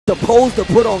supposed to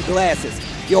put on glasses.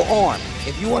 Your arm.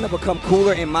 If you want to become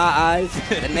cooler in my eyes,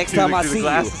 the next time I see you,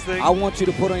 I want you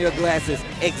to put on your glasses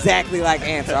exactly like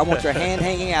Answer. I want your hand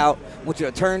hanging out. I want you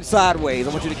to turn sideways.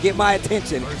 I want you to get my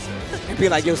attention and be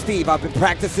like, yo, Steve, I've been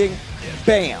practicing.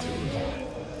 Bam.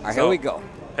 All right, here we go.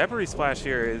 PepperySplash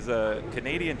here is a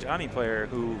Canadian Johnny player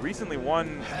who recently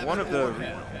won one of the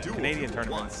Canadian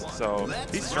tournaments. So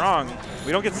he's strong.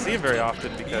 We don't get to see him very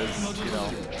often because, you know,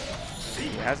 he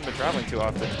hasn't been traveling too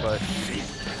often, but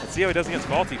let's see how he does against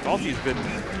Faulty. Faulty's been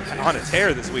on a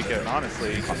tear this weekend,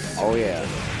 honestly. Oh yeah.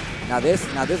 Now this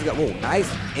got nice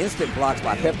instant blocks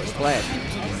by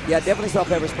PepperySplash. Yeah, I definitely saw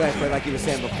PepperySplash play like you were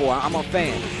saying before. I'm a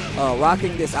fan.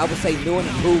 Rocking this, I would say, new and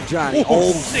improved Johnny.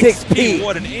 Oh, 6P.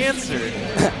 What an answer.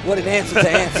 What an answer to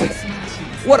answers.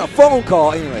 What a phone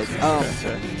call. Anyways,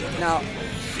 now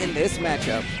in this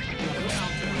matchup,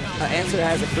 Answer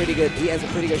has a pretty good. He has a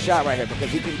pretty good shot right here because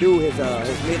he can do his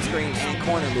mid-screen and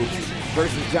corner loops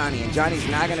versus Johnny, and Johnny's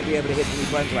not going to be able to hit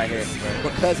any buttons right here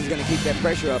because he's going to keep that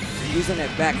pressure up using that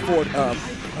back forward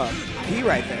P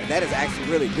right there. That is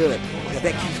actually really good because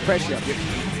that keeps pressure up.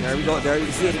 There we go. There you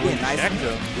can see it again. Nice.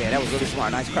 Yeah, that was really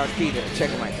smart. Nice crouch P there.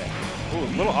 Check him right there. Ooh,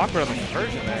 a little awkward on the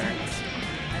conversion there.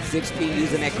 6P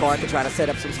using that card to try to set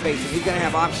up some space, and he's going to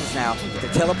have options now to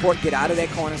teleport, get out of that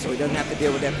corner so he doesn't have to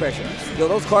deal with that pressure. Yo,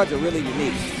 those cards are really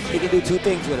unique. He can do two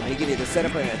things with them. He can either set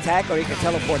up an attack or he can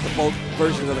teleport to both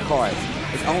versions of the cards.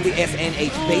 It's only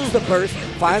SNH. Baits the burst,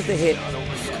 finds the hit,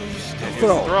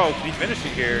 throw. Can he finish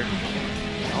it here?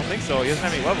 I don't think so. He doesn't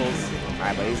have any levels. All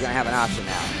right, but he's going to have an option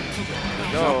now.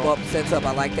 Jump up, sets up.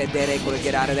 I like that dead ankle to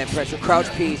get out of that pressure.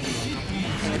 Crouch P.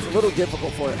 And it's a little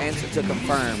difficult for Answer to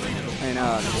confirm in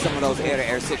some of those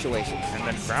air-to-air situations. And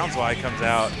then Brownswide comes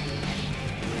out.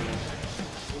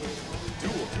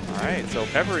 All right, so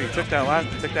Peppery took that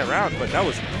round, but that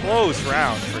was a close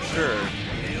round for sure.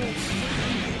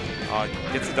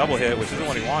 Gets a double hit, which isn't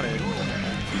what he wanted. All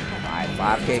right,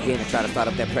 5K again to try to start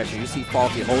up that pressure. You see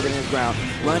Faulty holding his ground,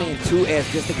 running in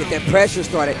 2S just to get that pressure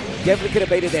started. Definitely could have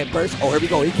baited that burst. Oh, here we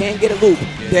go. He can't get a loop.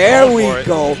 There we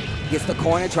go. Gets the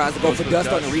corner, tries to go for dust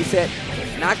on the reset.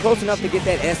 Not close enough to get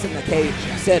that S and the K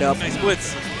set up. Nice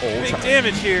blitz. Big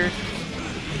damage here.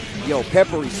 Yo,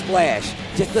 PepperySplash.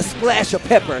 Just a splash of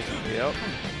pepper. Yep.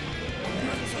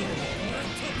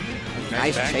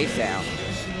 Nice chase down.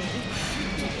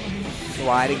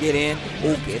 Try to get in.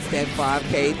 Ooh, gets that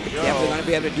 5K. Definitely going to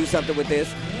be able to do something with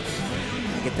this.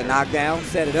 Get the knockdown,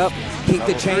 set it up. Keep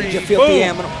the change of filthy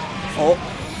animal. Oh,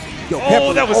 yo,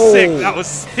 Peppery. That was sick. That was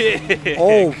sick.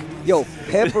 Oh. Yo,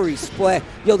 PepperySplash.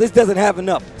 Yo, this doesn't have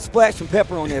enough. Splash some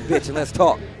pepper on that bitch and let's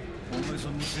talk.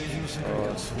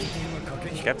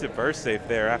 Kept it burst safe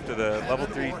there after the level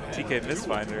 3 TK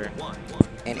misfinder.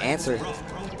 And Answer.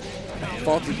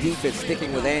 Faulty defense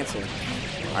sticking with Answer.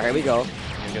 All right, here we go.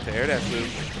 Get the air dash loop.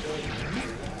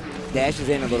 Dashes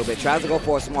in a little bit. Tries to go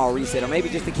for a small reset or maybe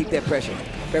just to keep that pressure.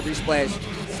 PepperySplash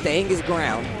staying his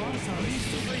ground.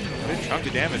 Good chunk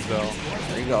of damage though.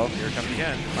 There you go. Here it comes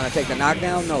again. Want to take the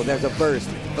knockdown? No, there's a burst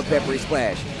for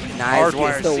PepperySplash. Nice, hard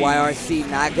gets the YRC.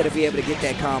 Not going to be able to get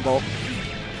that combo.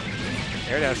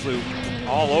 Air dash loop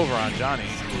all over on Johnny.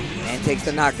 And takes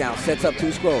the knockdown. Sets up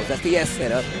 2 scrolls. That's the S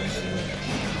setup.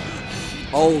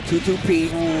 Oh,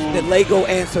 2-2P. The Lego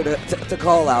answer to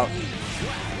call out.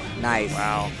 Nice.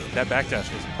 Wow. That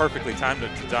backdash was perfectly timed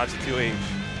to dodge the 2H.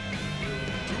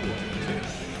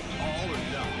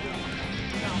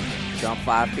 Jump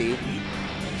 5P.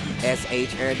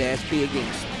 SH air dash P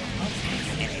again.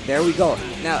 There we go.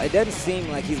 Now, it doesn't seem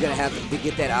like he's going to have to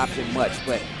get that option much,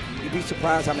 but you'd be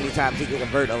surprised how many times he can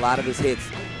convert a lot of his hits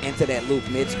into that loop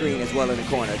mid-screen as well in the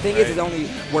corner. The thing is, it only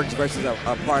works versus a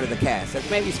part of the cast. So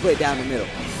maybe split down the middle.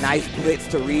 Nice blitz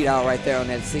to read out right there on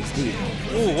that 6D.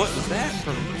 Ooh, what was that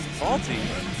from Faulty?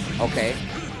 Okay.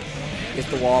 Gets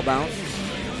the wall bounce.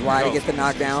 Ryder gets the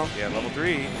knockdown. Yeah, level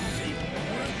 3.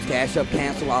 Dash up,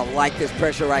 cancel. I like this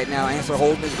pressure right now. Answer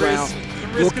holding his ground.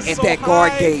 Look at that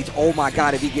guard gauge. Oh my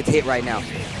God, if he gets hit right now.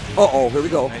 Uh-oh, here we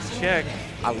go. Nice check.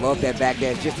 I love that back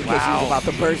dash just in case he was about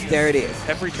to burst. There it is.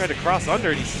 Peppery tried to cross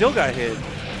under and he still got hit.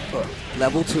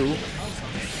 Level 2. Gonna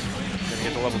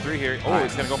get the level 3 here. Oh,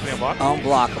 it's gonna go for the unblockable.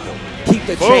 Unblockable. Keep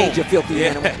the change, you filthy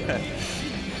animal.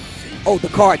 Oh, the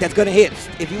card, that's gonna hit.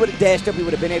 If he would have dashed up, he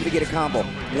would have been able to get a combo.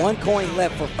 1 coin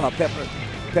left for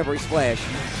PepperySplash.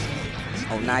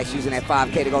 Oh, nice, using that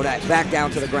 5K to go back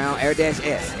down to the ground. Air dash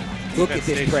S. Look at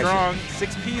this pressure. Strong.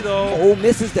 6P though. Oh,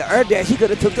 misses the air dash. He could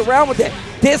have took the round with that.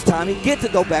 This time he gets to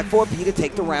go back for a P to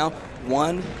take the round.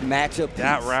 1 matchup piece.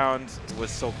 That round was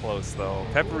so close though.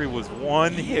 Peppery was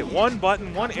 1 hit, 1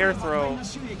 button, 1 air throw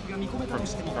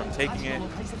from taking it.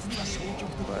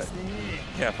 But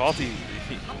yeah, Faulty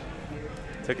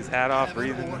He took his hat off,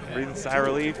 breathing sigh of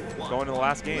relief, going to the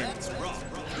last game.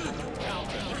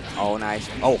 Oh, nice.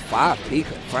 Oh, 5P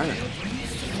confirmed.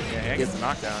 Yeah, and gets the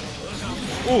knockdown.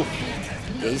 Ooh.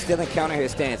 Yeah, he's still in counter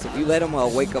his stance. If you let him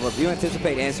wake up, if you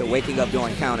anticipate Answer waking up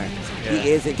during counter, he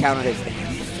is in counter his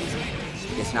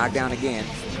stance. Gets knocked down again.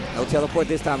 No teleport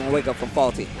this time and wake up from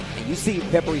Faulty. And you see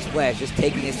PepperySplash just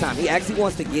taking his time. He actually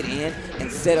wants to get in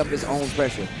and set up his own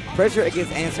pressure. Pressure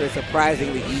against Answer is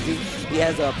surprisingly easy. He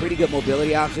has pretty good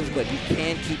mobility options, but you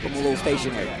can keep him a little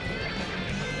stationary.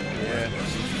 Yeah,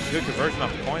 good conversion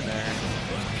off the coin there.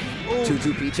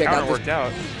 2-2P, check counter out worked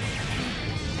out.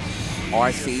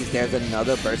 RCs, there's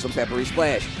another burst from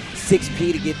PepperySplash.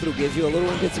 6P to get through gives you a little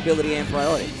invincibility and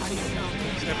priority.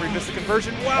 Peppery missed the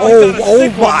conversion. Wow, oh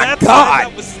my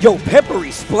God. Yo,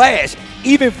 PepperySplash.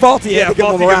 Even Faulty had to give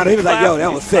him around. He was like, yo,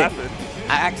 that was sick.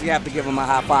 I actually have to give him a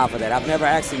high five for that. I've never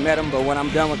actually met him, but when I'm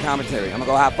done with commentary, I'm going to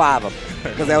go high five him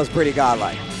because that was pretty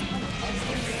godlike.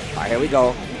 All right, here we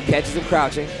go. Catches him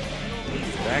crouching.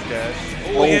 Back dash.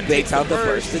 Oh, bakes out the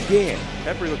first again.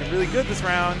 Peppery looking really good this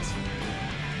round.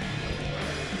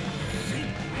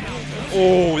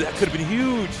 Oh, that could have been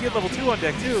huge. He had level 2 on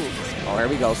deck, too. Oh, here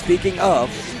we go. Speaking of,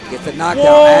 gets a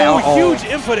knockdown. Whoa, huge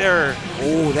input error.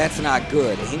 Oh, that's not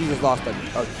good. He just lost a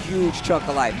huge chunk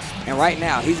of life. And right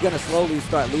now, he's going to slowly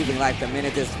start losing life the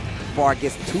minute this bar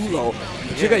gets too low.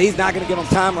 Yeah. He's not going to give him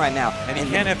time right now. And he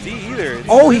can't FD either. It's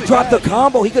really he dropped the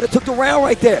combo. He could have took the round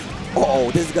right there.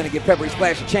 Oh, this is going to give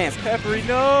PepperySplash a chance. Peppery,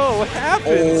 no. What happens?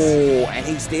 Oh, and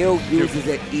he still uses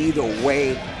it either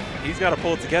way. He's got to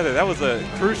pull it together. That was a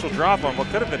crucial drop on what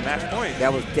could have been match point.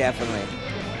 That was definitely.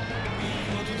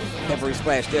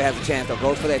 PepperySplash still has a chance, though.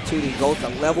 Goes for that 2D. Goes to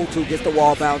level 2, gets the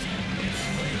wall bounce.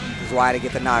 This is why to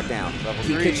get the knockdown.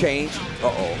 He could change.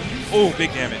 Oh,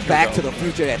 big damage. Back to the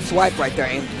future. That swipe right there.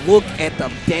 And look at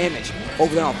the damage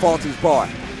over there on Faulty's bar.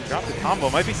 Drop the combo.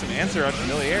 Might be some answer on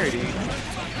familiarity.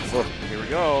 Look, here we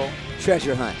go.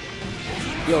 Treasure hunt.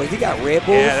 Yo, has he got Red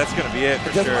Bulls? Yeah, that's going to be it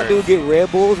for sure. Does my dude get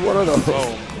Red Bulls? What are those?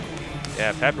 Oh.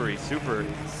 Yeah, Peppery, super.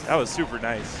 That was super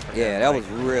nice. Yeah, that was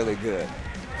really good.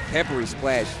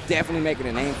 PepperySplash definitely making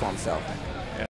a name for himself.